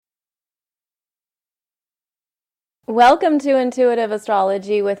Welcome to Intuitive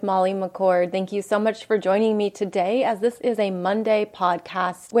Astrology with Molly McCord. Thank you so much for joining me today, as this is a Monday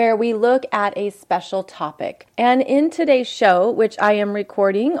podcast where we look at a special topic. And in today's show, which I am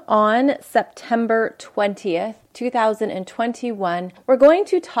recording on September 20th, 2021, we're going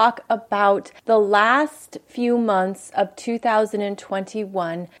to talk about the last few months of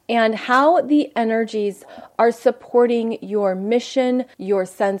 2021 and how the energies are supporting your mission, your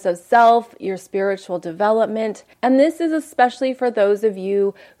sense of self, your spiritual development. And this is especially for those of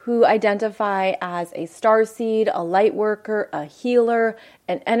you who identify as a starseed, a lightworker, a healer,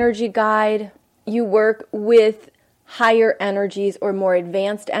 an energy guide. You work with higher energies or more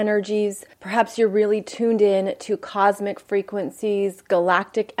advanced energies. Perhaps you're really tuned in to cosmic frequencies,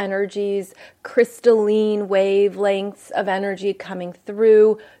 galactic energies, crystalline wavelengths of energy coming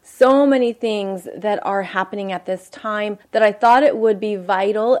through. So many things that are happening at this time that I thought it would be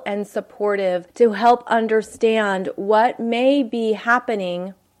vital and supportive to help understand what may be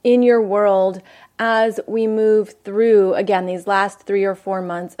happening in your world as we move through, again, these last 3 or 4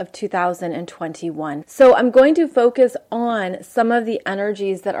 months of 2021. So I'm going to focus on some of the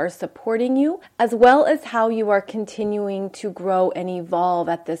energies that are supporting you, as well as how you are continuing to grow and evolve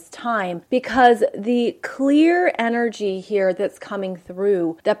at this time, because the clear energy here that's coming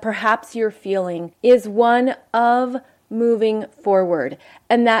through that perhaps you're feeling is one of moving forward.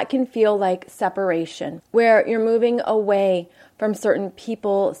 And that can feel like separation, where you're moving away from certain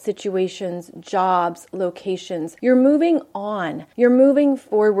people, situations, jobs, locations. You're moving on. You're moving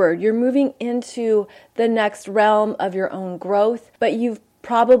forward. You're moving into the next realm of your own growth, but you've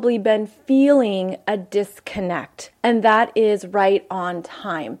probably been feeling a disconnect, and that is right on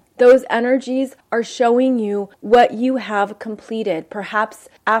time. Those energies are showing you what you have completed, perhaps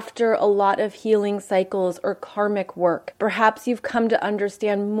after a lot of healing cycles or karmic work. Perhaps you've come to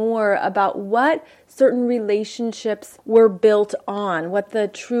understand more about what certain relationships were built on, what the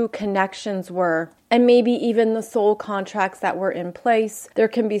true connections were, and maybe even the soul contracts that were in place. There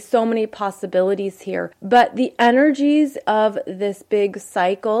can be so many possibilities here, but the energies of this big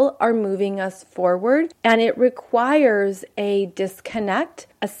cycle are moving us forward, and it requires a disconnect,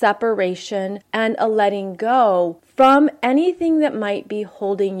 a separation, and a letting go from anything that might be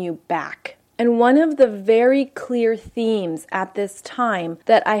holding you back. And one of the very clear themes at this time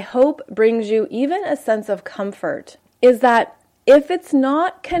that I hope brings you even a sense of comfort is that if it's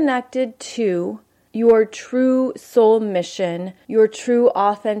not connected to your true soul mission, your true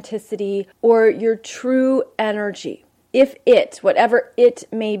authenticity, or your true energy, if it, whatever it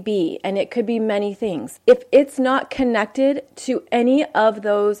may be, and it could be many things, if it's not connected to any of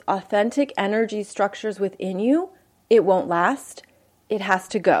those authentic energy structures within you, it won't last. It has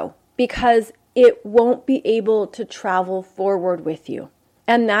to go, because it won't be able to travel forward with you.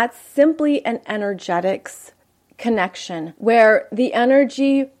 And that's simply an energetics connection where the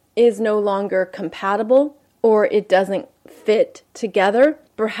energy is no longer compatible or it doesn't fit together.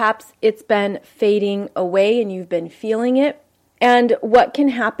 Perhaps it's been fading away and you've been feeling it. And what can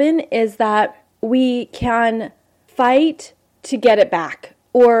happen is that we can fight to get it back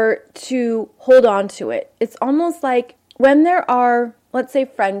or to hold on to it. It's almost like when there are, let's say,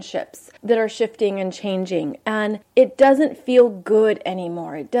 friendships that are shifting and changing, and it doesn't feel good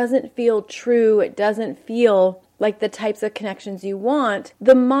anymore. It doesn't feel true. It doesn't feel like the types of connections you want.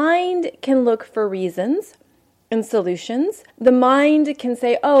 The mind can look for reasons and solutions. The mind can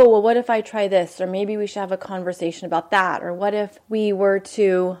say, oh, well, what if I try this? Or maybe we should have a conversation about that. Or what if we were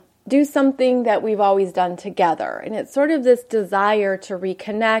to do something that we've always done together? And it's sort of this desire to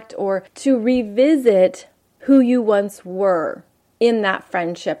reconnect or to revisit who you once were in that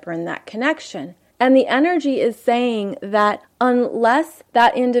friendship or in that connection. And the energy is saying that unless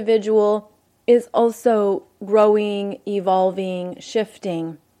that individual is also growing, evolving,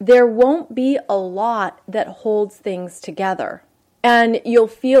 shifting, there won't be a lot that holds things together. And you'll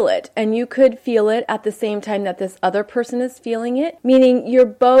feel it. And you could feel it at the same time that this other person is feeling it, meaning you're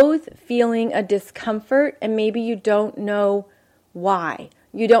both feeling a discomfort and maybe you don't know why.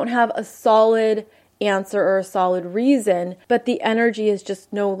 You don't have a solid answer or a solid reason, but the energy is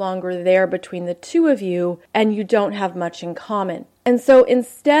just no longer there between the two of you and you don't have much in common. And so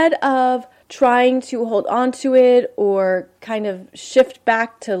instead of trying to hold on to it or kind of shift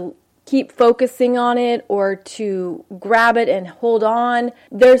back to keep focusing on it or to grab it and hold on,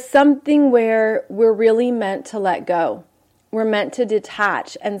 there's something where we're really meant to let go. We're meant to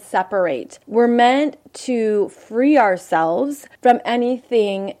detach and separate. We're meant to free ourselves from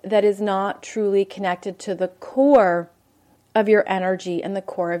anything that is not truly connected to the core of your energy and the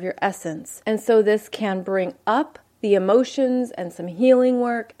core of your essence. And so this can bring up the emotions and some healing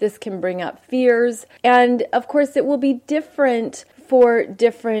work. This can bring up fears. And of course, it will be different for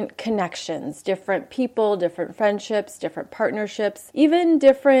different connections, different people, different friendships, different partnerships, even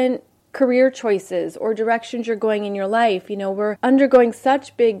different career choices or directions you're going in your life. We're undergoing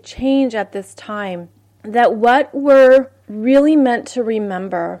such big change at this time that what we're really meant to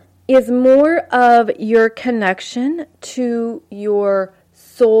remember is more of your connection to your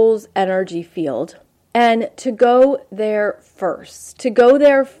soul's energy field, and to go there first. To go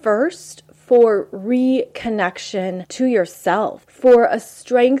there first for reconnection to yourself, for a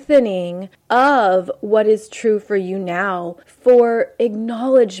strengthening of what is true for you now, for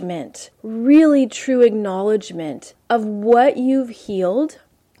acknowledgement, really true acknowledgement of what you've healed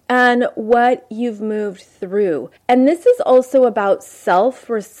and what you've moved through. And this is also about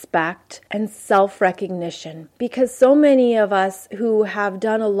self-respect and self-recognition, because so many of us who have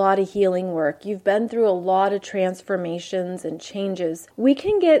done a lot of healing work, you've been through a lot of transformations and changes, we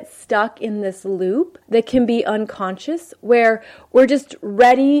can get stuck in this loop that can be unconscious, where we're just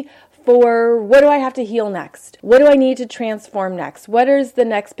ready for, what do I have to heal next? What do I need to transform next? What is the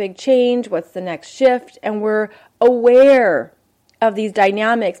next big change? What's the next shift? And we're aware of these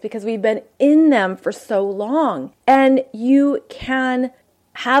dynamics because we've been in them for so long. And you can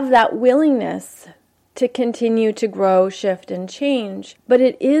have that willingness to continue to grow, shift, and change. But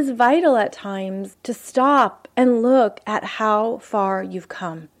it is vital at times to stop and look at how far you've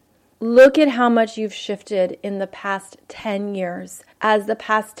come. Look at how much you've shifted in the past 10 years, as the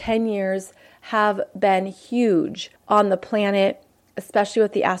past 10 years have been huge on the planet, especially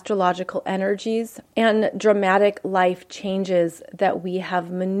with the astrological energies and dramatic life changes that we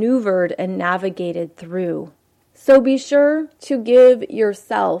have maneuvered and navigated through. So be sure to give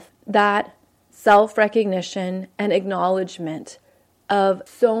yourself that self-recognition and acknowledgement of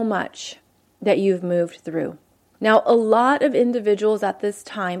so much that you've moved through. Now, a lot of individuals at this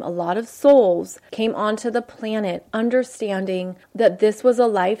time, a lot of souls came onto the planet understanding that this was a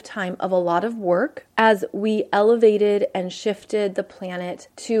lifetime of a lot of work as we elevated and shifted the planet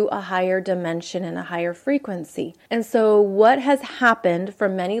to a higher dimension and a higher frequency. And so what has happened for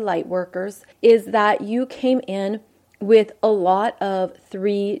many light workers is that you came in with a lot of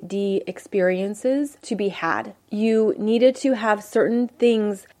 3D experiences to be had. You needed to have certain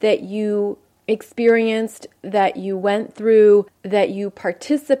things that you experienced, that you went through, that you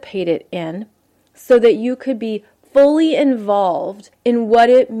participated in, so that you could be fully involved in what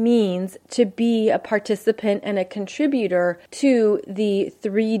it means to be a participant and a contributor to the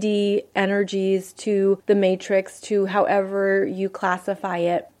 3D energies, to the matrix, to however you classify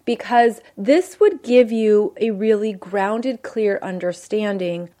it. Because this would give you a really grounded, clear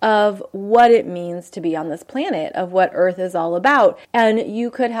understanding of what it means to be on this planet, of what Earth is all about. And you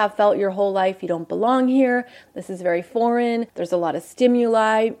could have felt your whole life you don't belong here. This is very foreign. There's a lot of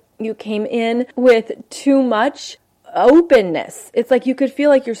stimuli. You came in with too much openness. It's like you could feel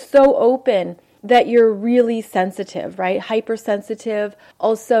like you're so open that you're really sensitive, right? Hypersensitive,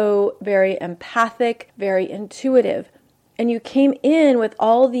 also very empathic, very intuitive. And you came in with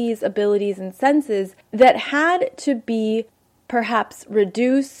all these abilities and senses that had to be perhaps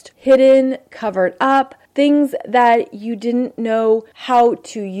reduced, hidden, covered up, things that you didn't know how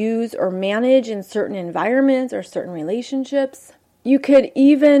to use or manage in certain environments or certain relationships. You could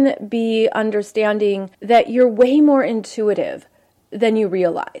even be understanding that you're way more intuitive than you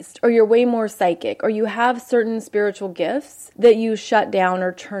realized, or you're way more psychic, or you have certain spiritual gifts that you shut down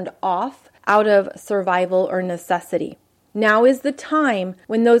or turned off out of survival or necessity. Now is the time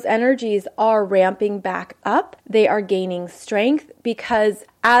when those energies are ramping back up. They are gaining strength because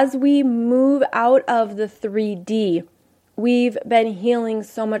as we move out of the 3D, we've been healing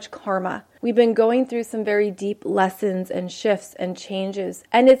so much karma. We've been going through some very deep lessons and shifts and changes.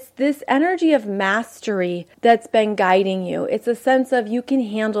 And it's this energy of mastery that's been guiding you. It's a sense of you can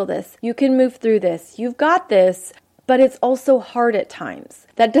handle this. You can move through this. You've got this. But it's also hard at times.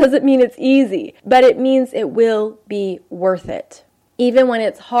 That doesn't mean it's easy, but it means it will be worth it. Even when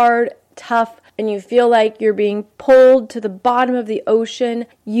it's hard, tough, and you feel like you're being pulled to the bottom of the ocean,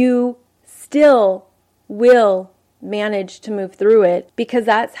 you still will manage to move through it because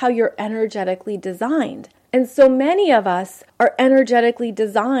that's how you're energetically designed. And so many of us are energetically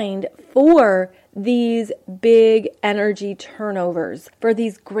designed for these big energy turnovers, for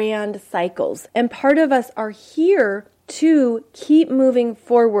these grand cycles. And part of us are here to keep moving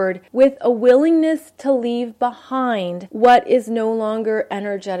forward with a willingness to leave behind what is no longer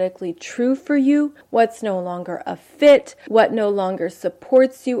energetically true for you, what's no longer a fit, what no longer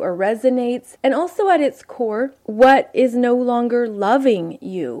supports you or resonates, and also at its core, what is no longer loving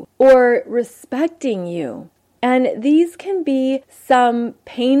you or respecting you. And these can be some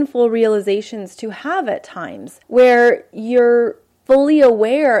painful realizations to have at times, where you're fully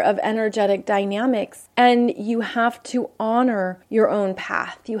aware of energetic dynamics and you have to honor your own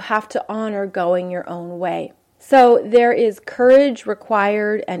path. You have to honor going your own way. So there is courage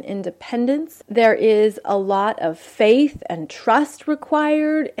required and independence. There is a lot of faith and trust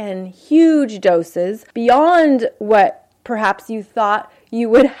required and huge doses beyond what perhaps you thought you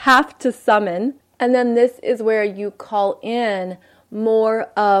would have to summon. And then this is where you call in more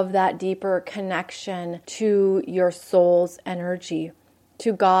of that deeper connection to your soul's energy,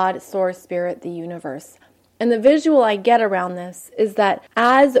 to God, Source, Spirit, the universe. And the visual I get around this is that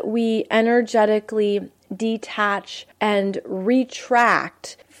as we energetically detach and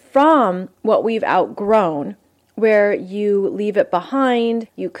retract from what we've outgrown, where you leave it behind,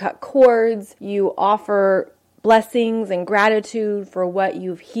 you cut cords, you offer blessings and gratitude for what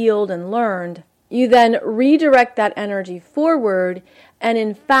you've healed and learned, you then redirect that energy forward, and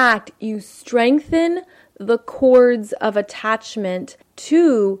in fact, you strengthen the cords of attachment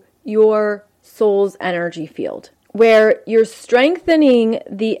to your soul's energy field, where you're strengthening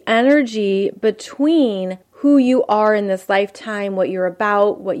the energy between who you are in this lifetime, what you're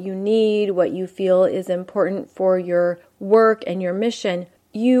about, what you need, what you feel is important for your work and your mission.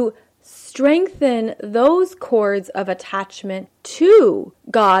 You strengthen those cords of attachment to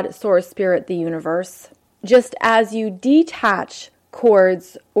God, Source, Spirit, the universe, just as you detach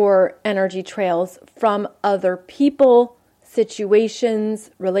cords or energy trails from other people,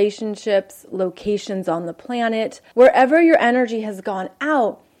 situations, relationships, locations on the planet. Wherever your energy has gone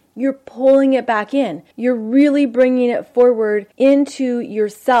out, you're pulling it back in. You're really bringing it forward into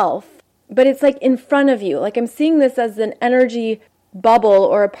yourself, but it's like in front of you. Like I'm seeing this as an energy bubble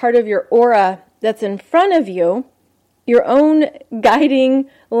or a part of your aura that's in front of you, your own guiding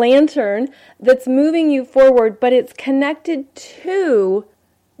lantern that's moving you forward, but it's connected to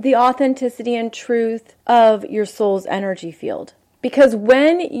the authenticity and truth of your soul's energy field. Because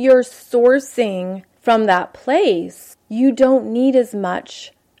when you're sourcing from that place, you don't need as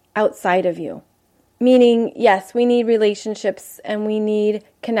much outside of you. Meaning, yes, we need relationships and we need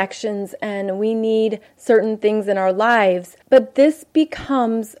connections and we need certain things in our lives, but this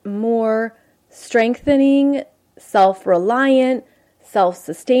becomes more strengthening, self-reliant,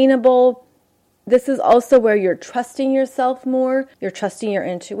 self-sustainable. This is also where you're trusting yourself more, you're trusting your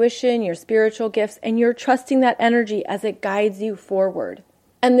intuition, your spiritual gifts, and you're trusting that energy as it guides you forward.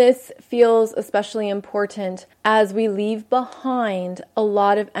 And this feels especially important as we leave behind a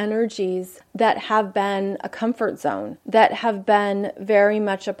lot of energies that have been a comfort zone, that have been very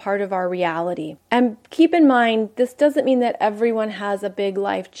much a part of our reality. And keep in mind, this doesn't mean that everyone has a big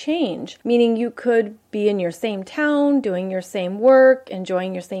life change, meaning you could be in your same town, doing your same work,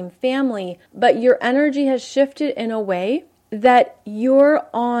 enjoying your same family, but your energy has shifted in a way that you're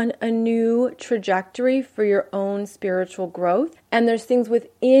on a new trajectory for your own spiritual growth. And there's things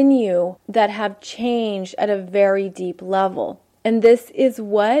within you that have changed at a very deep level. And this is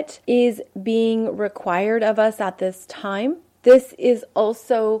what is being required of us at this time. This is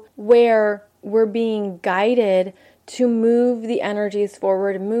also where we're being guided to move the energies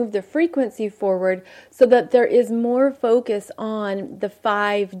forward, move the frequency forward, so that there is more focus on the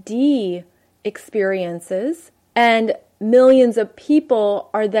 5D experiences, and millions of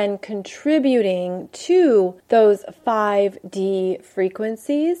people are then contributing to those 5D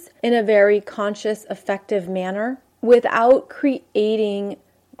frequencies in a very conscious, effective manner without creating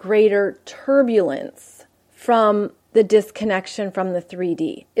greater turbulence from the disconnection from the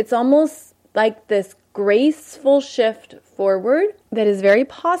 3D. It's almost like this graceful shift forward that is very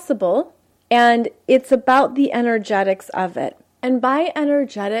possible, and it's about the energetics of it. And by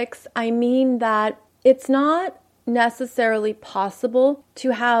energetics, I mean that it's not necessarily possible to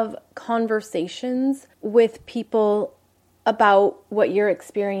have conversations with people about what you're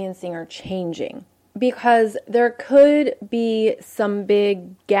experiencing or changing, because there could be some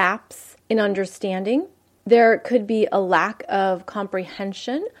big gaps in understanding. There could be a lack of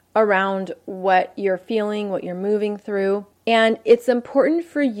comprehension around what you're feeling, what you're moving through. And it's important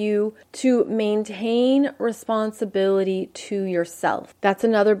for you to maintain responsibility to yourself. That's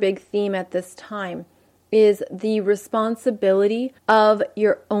another big theme at this time, is the responsibility of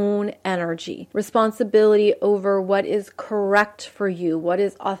your own energy. Responsibility over what is correct for you, what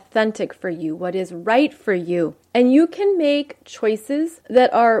is authentic for you, what is right for you. And you can make choices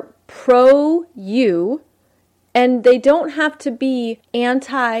that are pro you, and they don't have to be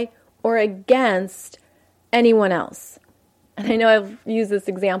anti or against anyone else. And I know I've used this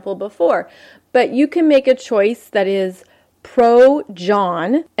example before, but you can make a choice that is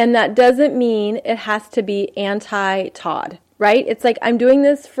pro-John, and that doesn't mean it has to be anti-Todd, right? It's like, I'm doing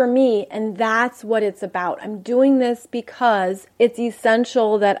this for me, and that's what it's about. I'm doing this because it's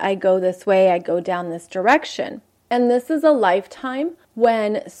essential that I go this way, I go down this direction. And this is a lifetime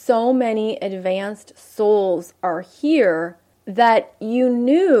when so many advanced souls are here that you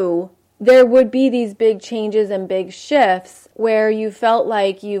knew there would be these big changes and big shifts where you felt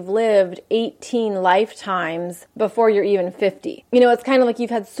like you've lived 18 lifetimes before you're even 50. You know, it's kind of like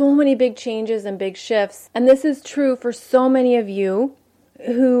you've had so many big changes and big shifts. And this is true for so many of you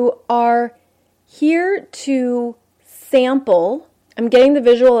who are here to sample. I'm getting the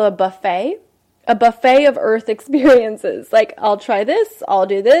visual of a buffet of earth experiences. Like, I'll try this, I'll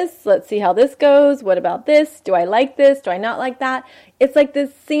do this, let's see how this goes. What about this? Do I like this? Do I not like that? It's like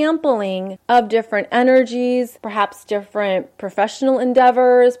this sampling of different energies, perhaps different professional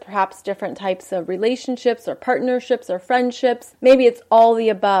endeavors, perhaps different types of relationships or partnerships or friendships. Maybe it's all the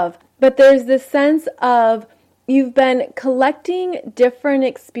above. But there's this sense of you've been collecting different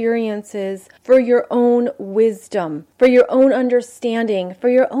experiences for your own wisdom, for your own understanding, for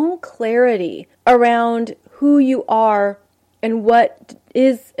your own clarity around who you are and what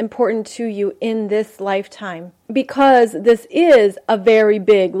is important to you in this lifetime, because this is a very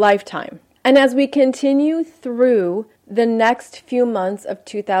big lifetime. And as we continue through the next few months of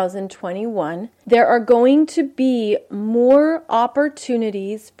 2021, there are going to be more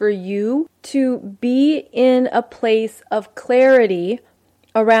opportunities for you to be in a place of clarity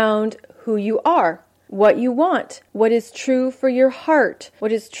around who you are, what you want, what is true for your heart,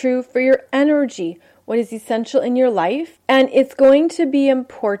 what is true for your energy, what is essential in your life. And it's going to be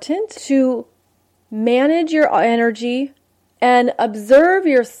important to manage your energy and observe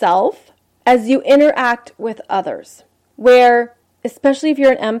yourself as you interact with others, where, especially if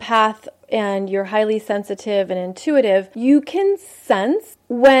you're an empath and you're highly sensitive and intuitive, you can sense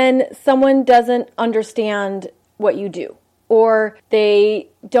when someone doesn't understand what you do, or they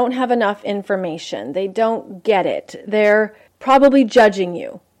don't have enough information, they don't get it, they're probably judging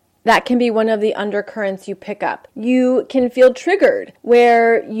you. That can be one of the undercurrents you pick up. You can feel triggered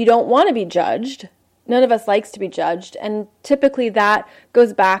where you don't want to be judged. None of us likes to be judged, and typically that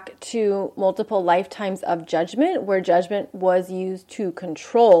goes back to multiple lifetimes of judgment, where judgment was used to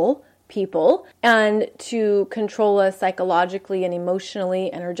control people and to control us psychologically and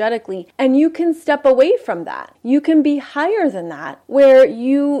emotionally, energetically. And you can step away from that. You can be higher than that, where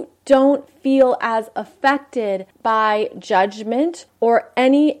you don't feel as affected by judgment or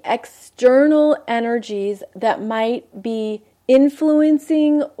any external energies that might be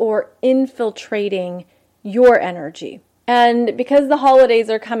influencing or infiltrating your energy. And because the holidays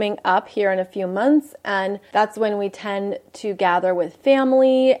are coming up here in a few months, and that's when we tend to gather with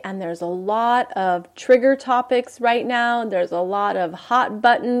family, and there's a lot of trigger topics right now. There's a lot of hot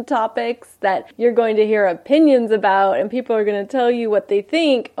button topics that you're going to hear opinions about, and people are going to tell you what they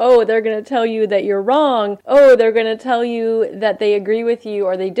think. Oh, they're going to tell you that you're wrong. Oh, they're going to tell you that they agree with you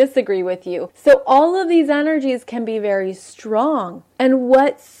or they disagree with you. So all of these energies can be very strong. And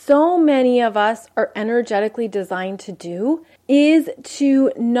what so many of us are energetically designed to do is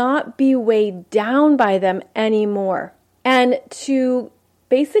to not be weighed down by them anymore, and to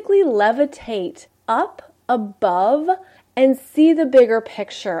basically levitate up above and see the bigger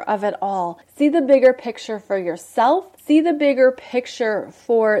picture of it all. See the bigger picture for yourself, see the bigger picture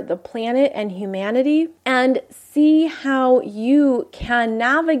for the planet and humanity, and see how you can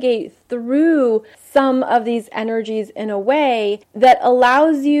navigate through some of these energies in a way that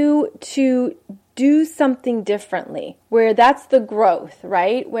allows you to do something differently, where that's the growth,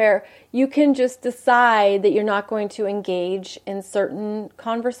 right? Where you can just decide that you're not going to engage in certain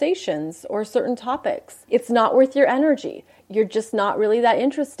conversations or certain topics. It's not worth your energy. You're just not really that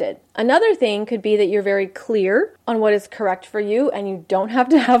interested. Another thing could be that you're very clear on what is correct for you and you don't have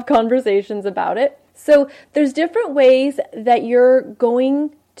to have conversations about it. So there's different ways that you're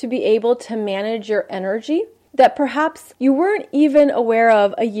going to be able to manage your energy that perhaps you weren't even aware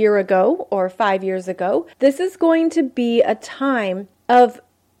of a year ago or 5 years ago. This is going to be a time of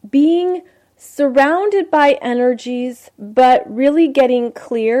being surrounded by energies, but really getting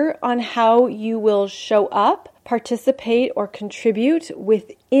clear on how you will show up, participate, or contribute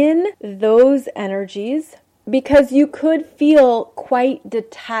within those energies, because you could feel quite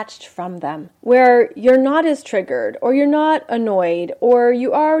detached from them, where you're not as triggered, or you're not annoyed, or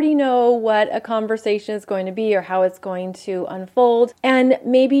you already know what a conversation is going to be or how it's going to unfold, and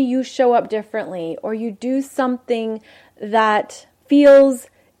maybe you show up differently, or you do something that feels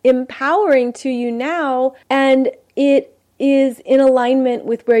empowering to you now, and it is in alignment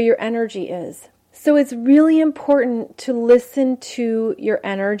with where your energy is. So it's really important to listen to your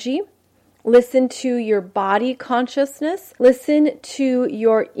energy, listen to your body consciousness, listen to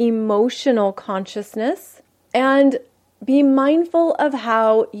your emotional consciousness, and be mindful of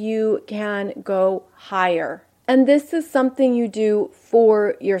how you can go higher. And this is something you do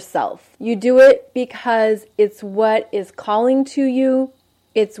for yourself. You do it because it's what is calling to you,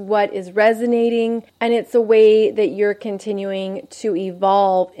 it's what is resonating, and it's a way that you're continuing to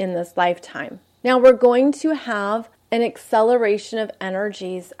evolve in this lifetime. Now we're going to have an acceleration of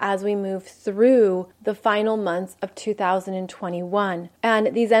energies as we move through the final months of 2021.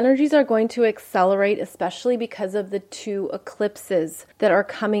 And these energies are going to accelerate, especially because of the 2 eclipses that are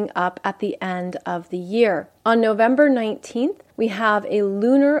coming up at the end of the year. On November 19th, we have a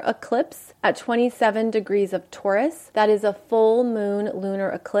lunar eclipse at 27 degrees of Taurus. That is a full moon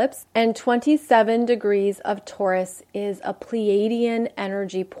lunar eclipse. And 27 degrees of Taurus is a Pleiadian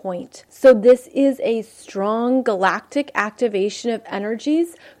energy point. So this is a strong galactic activation of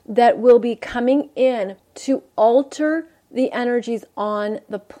energies that will be coming in to alter the energies on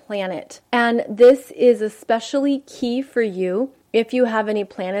the planet. And this is especially key for you if you have any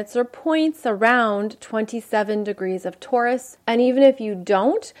planets or points around 27 degrees of Taurus. And even if you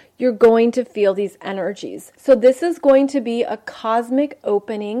don't, you're going to feel these energies. So this is going to be a cosmic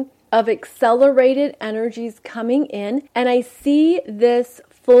opening of accelerated energies coming in. And I see this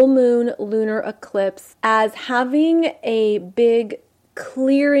full moon lunar eclipse as having a big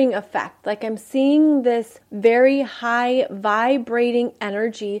clearing effect. Like I'm seeing this very high vibrating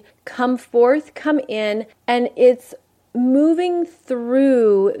energy come forth, come in, and it's moving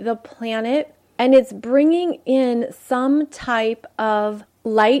through the planet, and it's bringing in some type of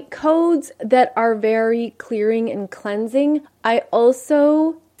light codes that are very clearing and cleansing. I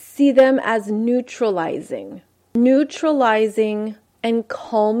also see them as neutralizing and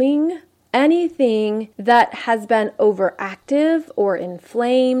calming anything that has been overactive or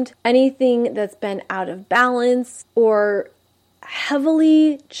inflamed, anything that's been out of balance or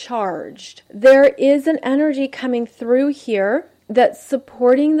heavily charged. There is an energy coming through here that's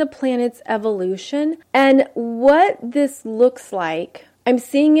supporting the planet's evolution. And what this looks like, I'm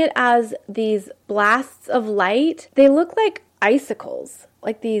seeing it as these blasts of light. They look like icicles,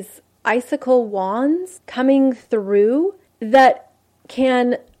 like these icicle wands coming through that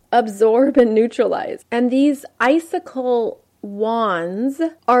can absorb and neutralize. And these icicle wands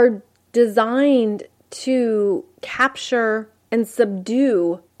are designed to capture and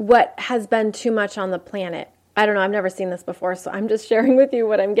subdue what has been too much on the planet. I don't know, I've never seen this before, so I'm just sharing with you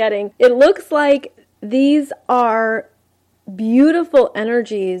what I'm getting. It looks like these are beautiful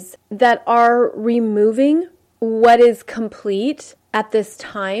energies that are removing what is complete at this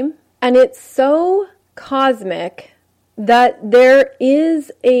time. And it's so cosmic that there is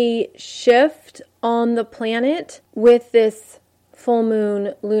a shift on the planet with this full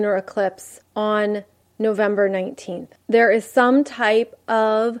moon lunar eclipse on November 19th. There is some type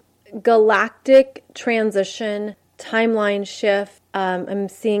of galactic transition, timeline shift. I'm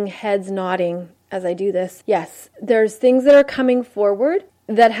seeing heads nodding as I do this. Yes, there's things that are coming forward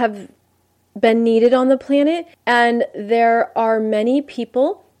that have been needed on the planet, and there are many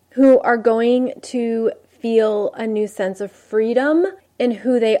people who are going to feel a new sense of freedom in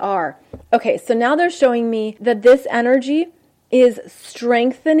who they are. Okay, so now they're showing me that this energy is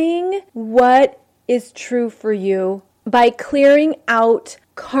strengthening what is true for you by clearing out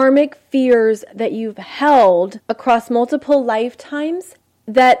karmic fears that you've held across multiple lifetimes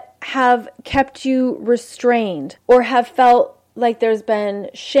that have kept you restrained or have felt like there's been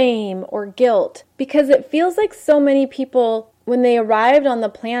shame or guilt. Because it feels like so many people, when they arrived on the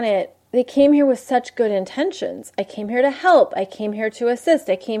planet, they came here with such good intentions. I came here to help. I came here to assist.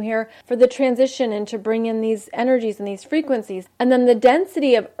 I came here for the transition and to bring in these energies and these frequencies. And then the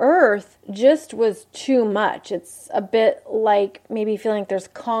density of Earth just was too much. It's a bit like maybe feeling like there's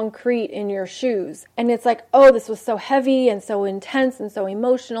concrete in your shoes. And it's like, oh, this was so heavy and so intense and so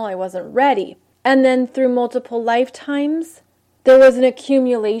emotional. I wasn't ready. And then through multiple lifetimes, there was an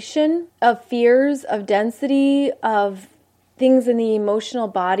accumulation of fears, of density, of things in the emotional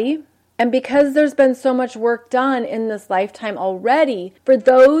body. And because there's been so much work done in this lifetime already, for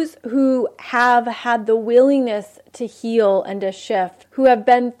those who have had the willingness to heal and to shift, who have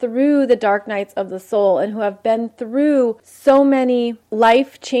been through the dark nights of the soul and who have been through so many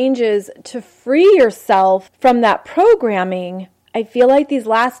life changes to free yourself from that programming, I feel like these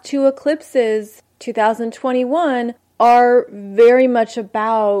last 2 eclipses, 2021, are very much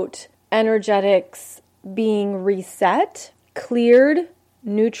about energetics being reset, cleared,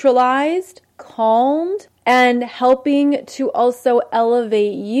 neutralized, calmed, and helping to also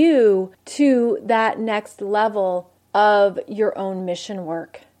elevate you to that next level of your own mission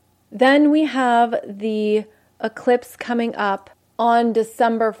work. Then we have the eclipse coming up on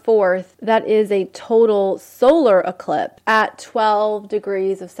December 4th. That is a total solar eclipse at 12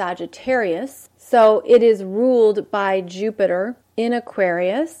 degrees of Sagittarius. So it is ruled by Jupiter in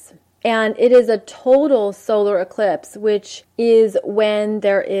Aquarius. And it is a total solar eclipse, which is when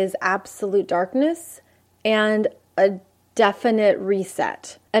there is absolute darkness and a definite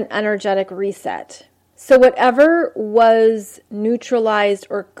reset, an energetic reset. So whatever was neutralized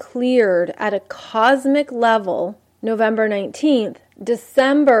or cleared at a cosmic level, November 19th,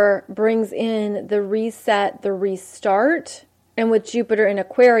 December brings in the reset, the restart. And with Jupiter in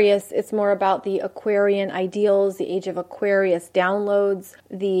Aquarius, it's more about the Aquarian ideals, the age of Aquarius downloads,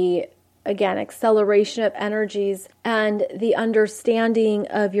 the, again, acceleration of energies, and the understanding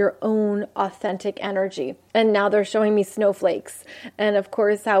of your own authentic energy. And now they're showing me snowflakes. And of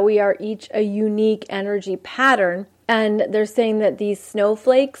course, how we are each a unique energy pattern. And they're saying that these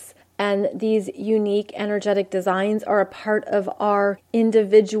snowflakes and these unique energetic designs are a part of our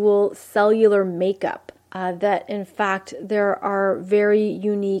individual cellular makeup. That in fact, there are very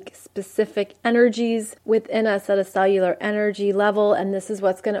unique, specific energies within us at a cellular energy level, and this is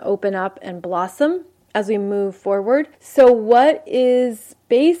what's going to open up and blossom as we move forward. So what is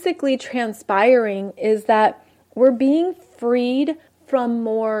basically transpiring is that we're being freed from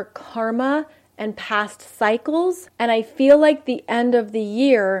more karma and past cycles, and I feel like the end of the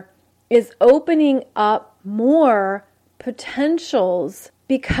year is opening up more potentials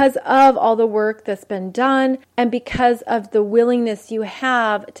because of all the work that's been done and because of the willingness you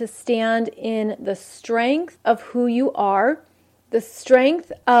have to stand in the strength of who you are, the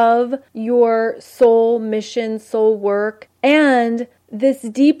strength of your soul mission, soul work, and this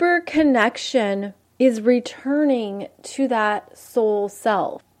deeper connection is returning to that soul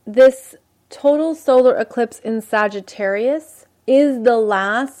self. This total solar eclipse in Sagittarius is the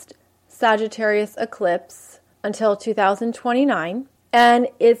last Sagittarius eclipse until 2029. And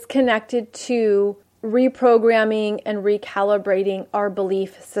it's connected to reprogramming and recalibrating our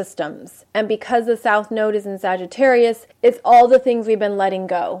belief systems. And because the South Node is in Sagittarius, it's all the things we've been letting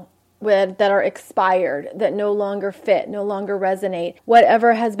go that are expired, that no longer fit, no longer resonate,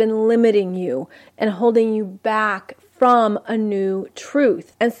 whatever has been limiting you and holding you back from a new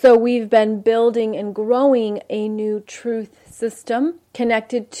truth. And so we've been building and growing a new truth system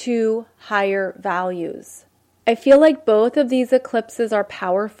connected to higher values. I feel like both of these eclipses are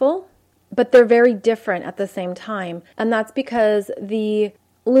powerful, but they're very different at the same time. And that's because the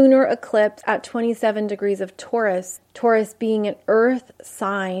lunar eclipse at 27 degrees of Taurus, Taurus being an earth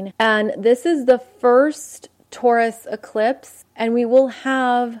sign, and this is the first Taurus eclipse, and we will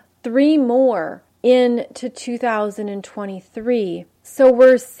have 3 more into 2023. So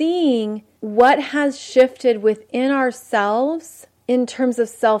we're seeing what has shifted within ourselves in terms of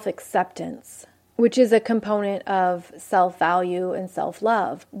self-acceptance, which is a component of self-value and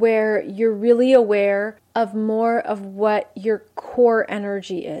self-love, where you're really aware of more of what your core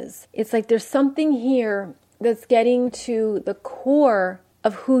energy is. It's like there's something here that's getting to the core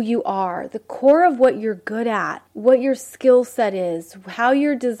of who you are, the core of what you're good at, what your skill set is, how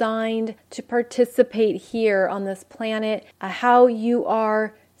you're designed to participate here on this planet, how you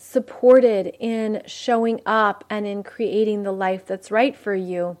are supported in showing up and in creating the life that's right for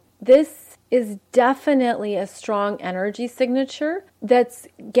you. This is definitely a strong energy signature that's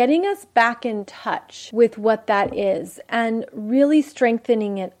getting us back in touch with what that is and really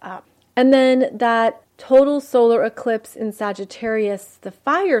strengthening it up. And then that total solar eclipse in Sagittarius, the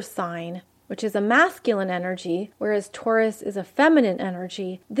fire sign, which is a masculine energy, whereas Taurus is a feminine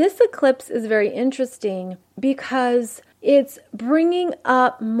energy. This eclipse is very interesting because it's bringing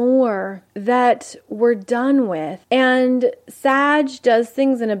up more that we're done with. And Sag does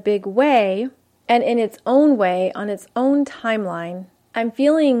things in a big way and in its own way, on its own timeline. I'm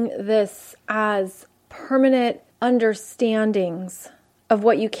feeling this as permanent understandings of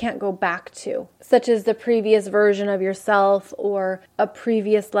what you can't go back to, such as the previous version of yourself or a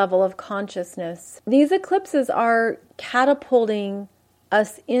previous level of consciousness. These eclipses are catapulting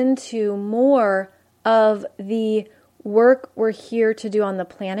us into more of the work we're here to do on the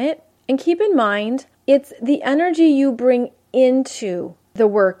planet. And keep in mind, it's the energy you bring into the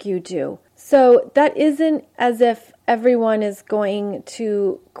work you do. So that isn't as if everyone is going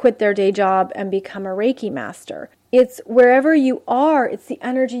to quit their day job and become a Reiki master. It's wherever you are, it's the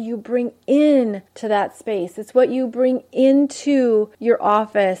energy you bring in to that space. It's what you bring into your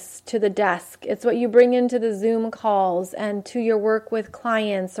office, to the desk. It's what you bring into the Zoom calls and to your work with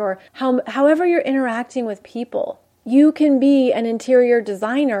clients, or however you're interacting with people. You can be an interior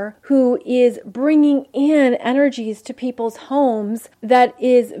designer who is bringing in energies to people's homes that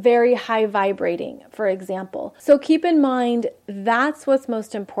is very high vibrating, for example. So keep in mind, that's what's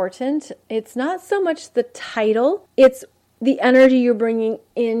most important. It's not so much the title, it's the energy you're bringing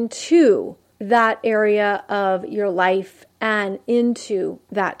into that area of your life and into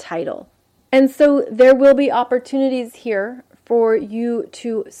that title. And so there will be opportunities here for you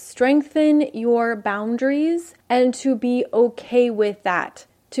to strengthen your boundaries and to be okay with that,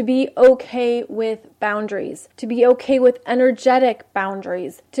 to be okay with boundaries, to be okay with energetic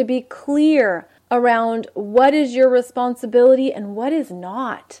boundaries, to be clear around what is your responsibility and what is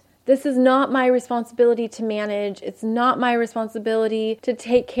not. This is not my responsibility to manage. It's not my responsibility to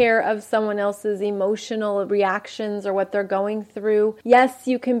take care of someone else's emotional reactions or what they're going through. Yes,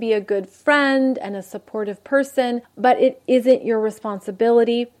 you can be a good friend and a supportive person, but it isn't your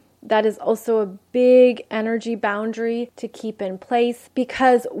responsibility. That is also a big energy boundary to keep in place,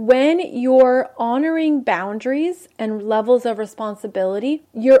 because when you're honoring boundaries and levels of responsibility,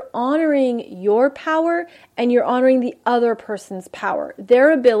 you're honoring your power and you're honoring the other person's power,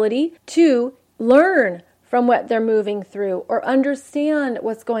 their ability to learn from what they're moving through or understand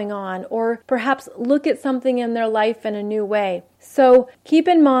what's going on or perhaps look at something in their life in a new way. So keep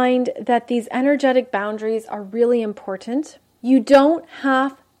in mind that these energetic boundaries are really important. You don't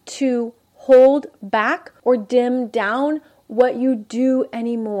have to hold back or dim down what you do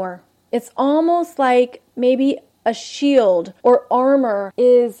anymore. It's almost like maybe a shield or armor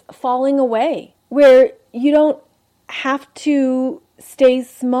is falling away, where you don't have to stay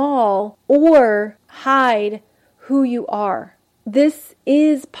small or hide who you are. This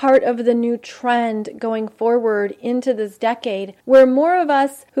is part of the new trend going forward into this decade, where more of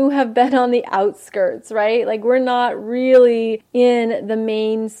us who have been on the outskirts, right? Like, we're not really in the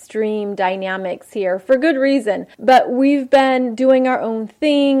mainstream dynamics here for good reason, but we've been doing our own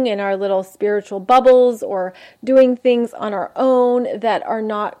thing in our little spiritual bubbles or doing things on our own that are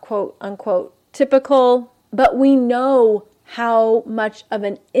not quote unquote typical, but we know how much of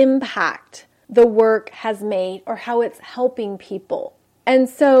an impact the work has made or how it's helping people. And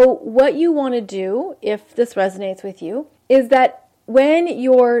so what you want to do, if this resonates with you, is that when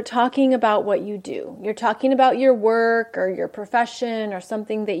you're talking about what you do, you're talking about your work or your profession or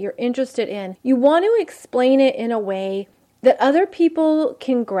something that you're interested in, you want to explain it in a way that other people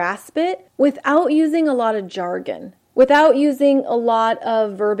can grasp it without using a lot of jargon, without using a lot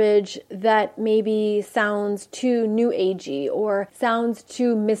of verbiage that maybe sounds too new agey or sounds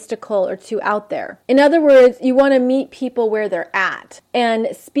too mystical or too out there. In other words, you want to meet people where they're at and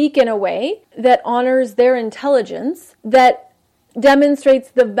speak in a way that honors their intelligence, that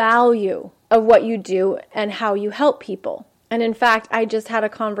demonstrates the value of what you do and how you help people. And in fact, I just had a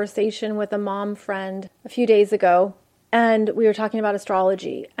conversation with a mom friend a few days ago, and we were talking about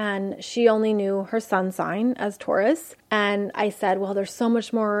astrology, and she only knew her sun sign as Taurus. And I said, well, there's so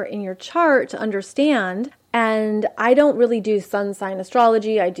much more in your chart to understand. And I don't really do sun sign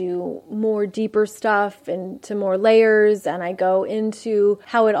astrology. I do more deeper stuff into more layers, and I go into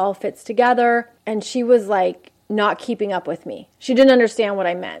how it all fits together. And she was like not keeping up with me. She didn't understand what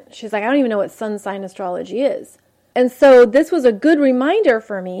I meant. She's like, I don't even know what sun sign astrology is. And so this was a good reminder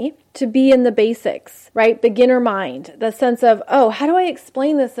for me to be in the basics, right? Beginner mind, the sense of, oh, how do I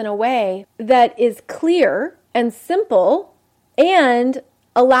explain this in a way that is clear and simple and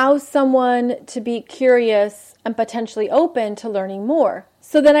allows someone to be curious and potentially open to learning more?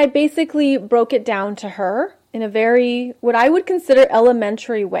 So then I basically broke it down to her in a very, what I would consider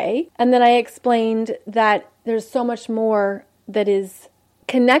elementary way. And then I explained that there's so much more that is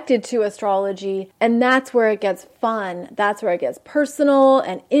connected to astrology, and that's where it gets fun. That's where it gets personal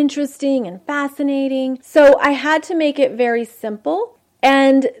and interesting and fascinating. So I had to make it very simple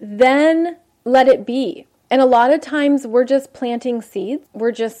and then let it be. And a lot of times we're just planting seeds.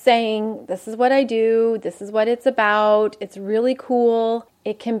 We're just saying, this is what I do. This is what it's about. It's really cool.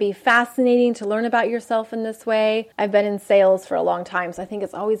 It can be fascinating to learn about yourself in this way. I've been in sales for a long time, so I think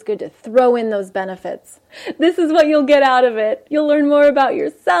it's always good to throw in those benefits. This is what you'll get out of it. You'll learn more about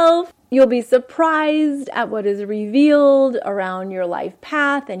yourself. You'll be surprised at what is revealed around your life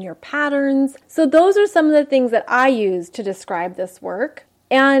path and your patterns. So those are some of the things that I use to describe this work.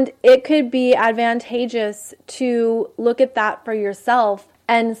 And it could be advantageous to look at that for yourself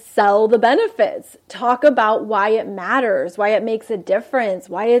and sell the benefits. Talk about why it matters, why it makes a difference,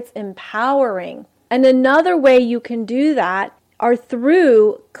 why it's empowering. And another way you can do that are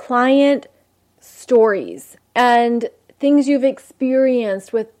through client stories and things you've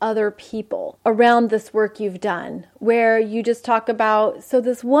experienced with other people around this work you've done, where you just talk about, so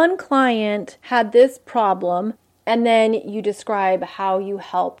this one client had this problem, and then you describe how you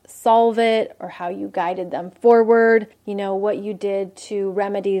helped solve it or how you guided them forward, what you did to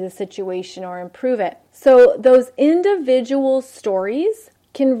remedy the situation or improve it. So those individual stories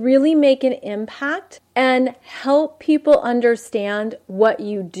can really make an impact and help people understand what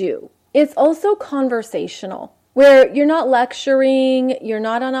you do. It's also conversational, where you're not lecturing, you're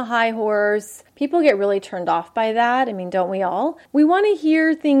not on a high horse. People get really turned off by that. I mean, don't we all? We want to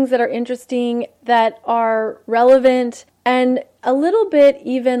hear things that are interesting, that are relevant, and a little bit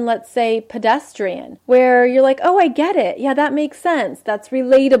even, let's say, pedestrian, where you're like, oh, I get it. Yeah, that makes sense. That's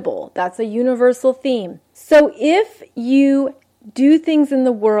relatable. That's a universal theme. So if you do things in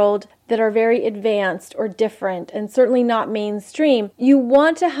the world that are very advanced or different and certainly not mainstream, you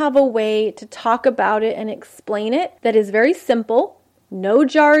want to have a way to talk about it and explain it that is very simple, no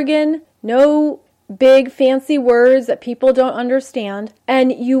jargon, no big fancy words that people don't understand,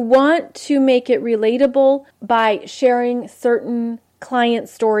 and you want to make it relatable by sharing certain client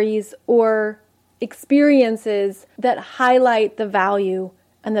stories or experiences that highlight the value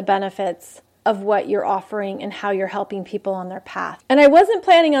and the benefits of what you're offering and how you're helping people on their path. And I wasn't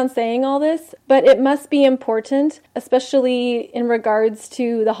planning on saying all this, but it must be important, especially in regards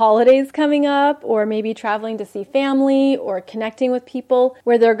to the holidays coming up, or maybe traveling to see family or connecting with people,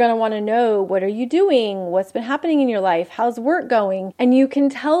 where they're going to want to know, what are you doing? What's been happening in your life? How's work going? And you can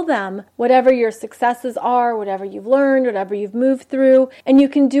tell them whatever your successes are, whatever you've learned, whatever you've moved through, and you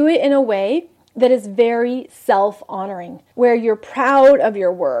can do it in a way that is very self-honoring, where you're proud of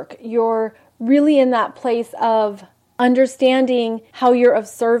your work. You're really in that place of understanding how you're of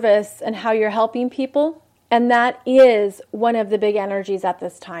service and how you're helping people. And that is one of the big energies at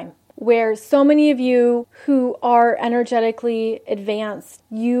this time, where so many of you who are energetically advanced,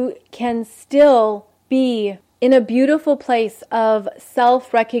 you can still be in a beautiful place of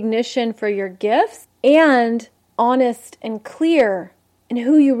self-recognition for your gifts and honest and clear in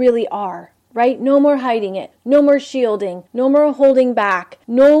who you really are. Right? No more hiding it. No more shielding. No more holding back.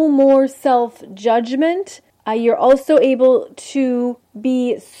 No more self-judgment. You're also able to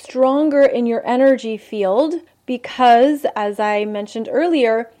be stronger in your energy field because, as I mentioned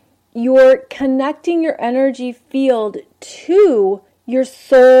earlier, you're connecting your energy field to your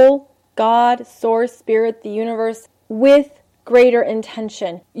soul, God, source, spirit, the universe, with greater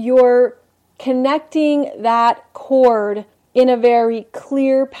intention. You're connecting that cord in a very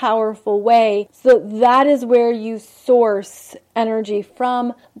clear, powerful way. So that is where you source energy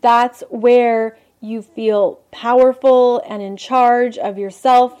from. That's where you feel powerful and in charge of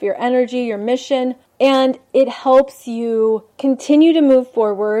yourself, your energy, your mission. And it helps you continue to move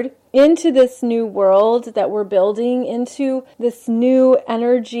forward into this new world that we're building, into this new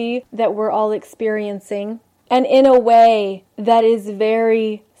energy that we're all experiencing, and in a way that is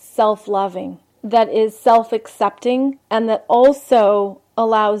very self-loving, that is self-accepting, and that also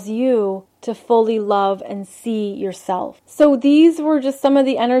allows you to fully love and see yourself. So these were just some of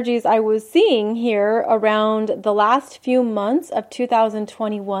the energies I was seeing here around the last few months of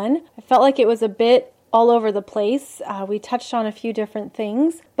 2021. I felt like it was a bit all over the place. We touched on a few different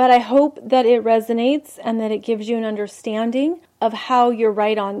things, but I hope that it resonates and that it gives you an understanding of how you're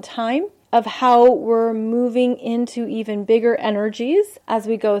right on time, of how we're moving into even bigger energies as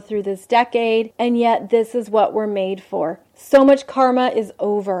we go through this decade, and yet this is what we're made for. So much karma is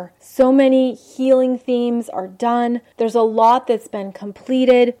over. So many healing themes are done. There's a lot that's been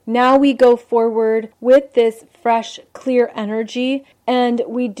completed. Now we go forward with this fresh, clear energy, and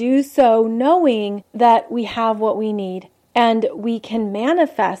we do so knowing that we have what we need, and we can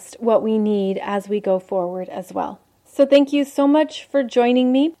manifest what we need as we go forward as well. So thank you so much for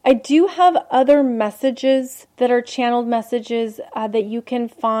joining me. I do have other messages that are channeled messages that you can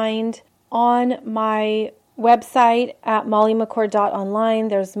find on my website at mollymccord.online.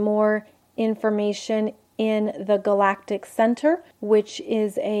 There's more information in the Galactic Center, which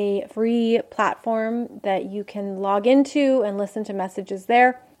is a free platform that you can log into and listen to messages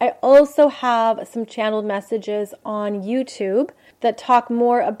there. I also have some channeled messages on YouTube that talk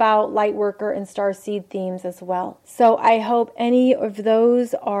more about Lightworker and Starseed themes as well. So I hope any of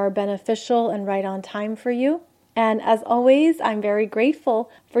those are beneficial and right on time for you. And as always, I'm very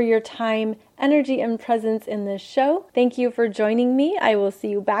grateful for your time, energy, and presence in this show. Thank you for joining me. I will see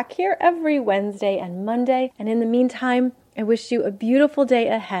you back here every Wednesday and Monday. And in the meantime, I wish you a beautiful day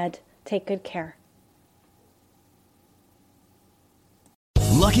ahead. Take good care.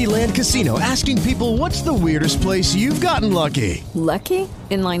 Lucky Land Casino, asking people, what's the weirdest place you've gotten lucky? Lucky?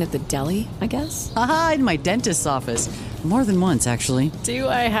 In line at the deli, I guess? Aha, in my dentist's office. More than once, actually. Do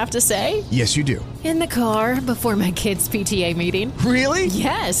I have to say? Yes, you do. In the car before my kids' PTA meeting. Really?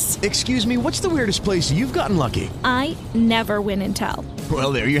 Yes. Excuse me, what's the weirdest place you've gotten lucky? I never win and tell.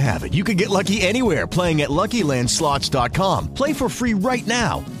 Well, there you have it. You can get lucky anywhere, playing at LuckyLandSlots.com. Play for free right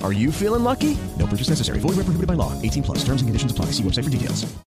now. Are you feeling lucky? No purchase necessary. Void where prohibited by law. 18 plus. Terms and conditions apply. See website for details.